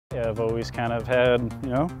I've always kind of had,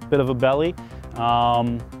 a bit of a belly.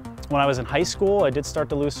 When I was in high school, I did start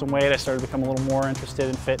to lose some weight. I started to become a little more interested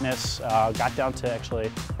in fitness. Got down to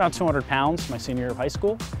actually around 200 pounds my senior year of high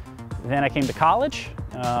school. Then I came to college,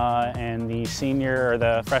 and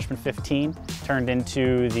the freshman 15 turned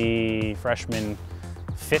into the freshman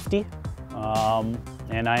 50.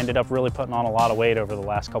 And I ended up really putting on a lot of weight over the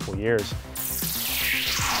last couple of years.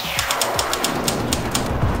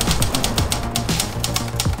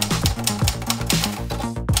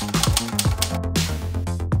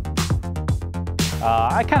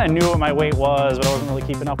 I kind of knew what my weight was, but I wasn't really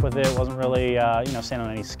keeping up with it. Wasn't really, staying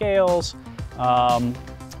on any scales.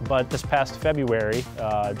 But this past February,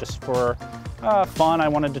 just for fun, I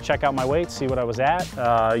wanted to check out my weight, see what I was at.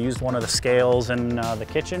 I used one of the scales in the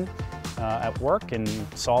kitchen at work and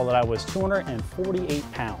saw that I was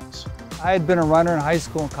 248 pounds. I had been a runner in high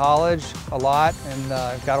school and college a lot and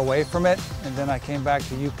got away from it. And then I came back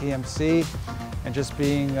to UPMC, and just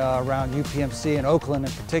being around UPMC in Oakland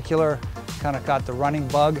in particular, kind of got the running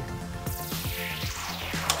bug.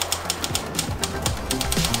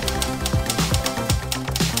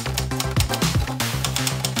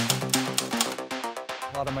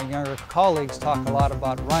 A lot of my younger colleagues talk a lot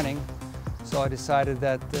about running, so I decided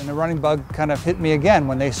that, and the running bug kind of hit me again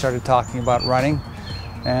when they started talking about running,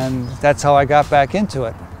 and that's how I got back into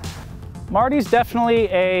it. Marty's definitely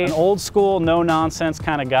an old school, no nonsense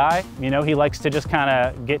kind of guy. He likes to just kind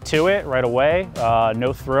of get to it right away,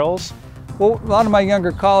 no thrills. Well, a lot of my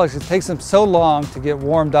younger colleagues, it takes them so long to get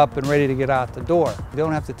warmed up and ready to get out the door. We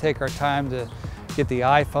don't have to take our time to get the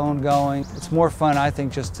iPhone going. It's more fun, I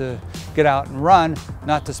think, just to get out and run,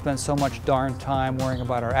 not to spend so much darn time worrying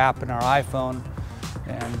about our app and our iPhone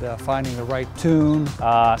and finding the right tune.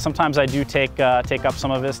 Sometimes I do take up some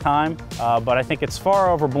of his time, but I think it's far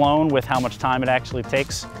overblown with how much time it actually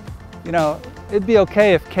takes. It'd be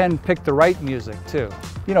okay if Ken picked the right music too.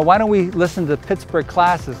 Why don't we listen to Pittsburgh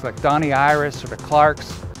classics like Donnie Iris or the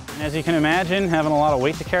Clarks? As you can imagine, having a lot of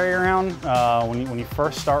weight to carry around when you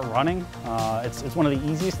first start running, it's one of the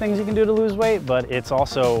easiest things you can do to lose weight, but it's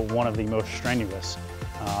also one of the most strenuous.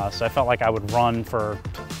 So I felt like I would run for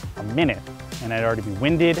a minute and I'd already be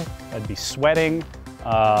winded, I'd be sweating.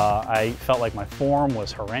 I felt like my form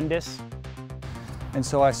was horrendous. And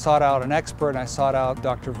so I sought out an expert, and I sought out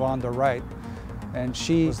Dr. Vonda Wright. And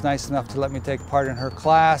she was nice enough to let me take part in her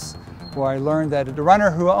class, where I learned that a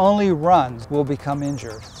runner who only runs will become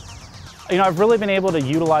injured. I've really been able to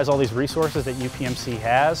utilize all these resources that UPMC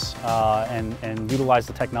has and utilize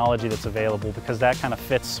the technology that's available, because that kind of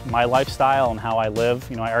fits my lifestyle and how I live.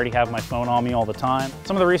 I already have my phone on me all the time.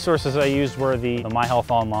 Some of the resources I used were the My Health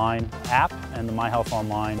Online app and the My Health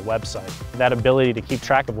Online website. That ability to keep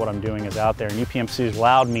track of what I'm doing is out there, and UPMC has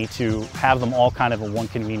allowed me to have them all kind of in one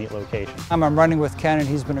convenient location. I'm running with Ken, and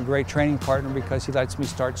he's been a great training partner because he lets me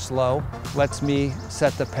start slow, lets me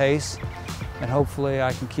set the pace, and hopefully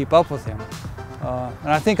I can keep up with him.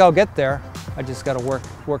 And I think I'll get there. I just got to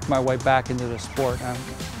work my way back into the sport. I'm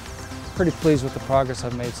pretty pleased with the progress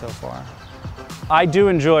I've made so far. I do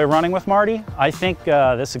enjoy running with Marty. I think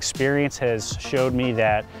this experience has showed me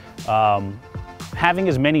that having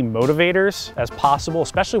as many motivators as possible,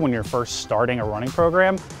 especially when you're first starting a running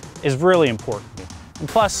program, is really important. And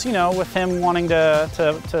plus, with him wanting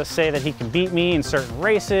to say that he can beat me in certain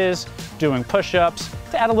races, doing push-ups,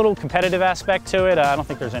 to add a little competitive aspect to it, I don't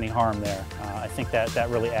think there's any harm there. I think that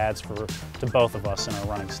really adds to both of us in our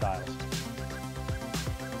running styles.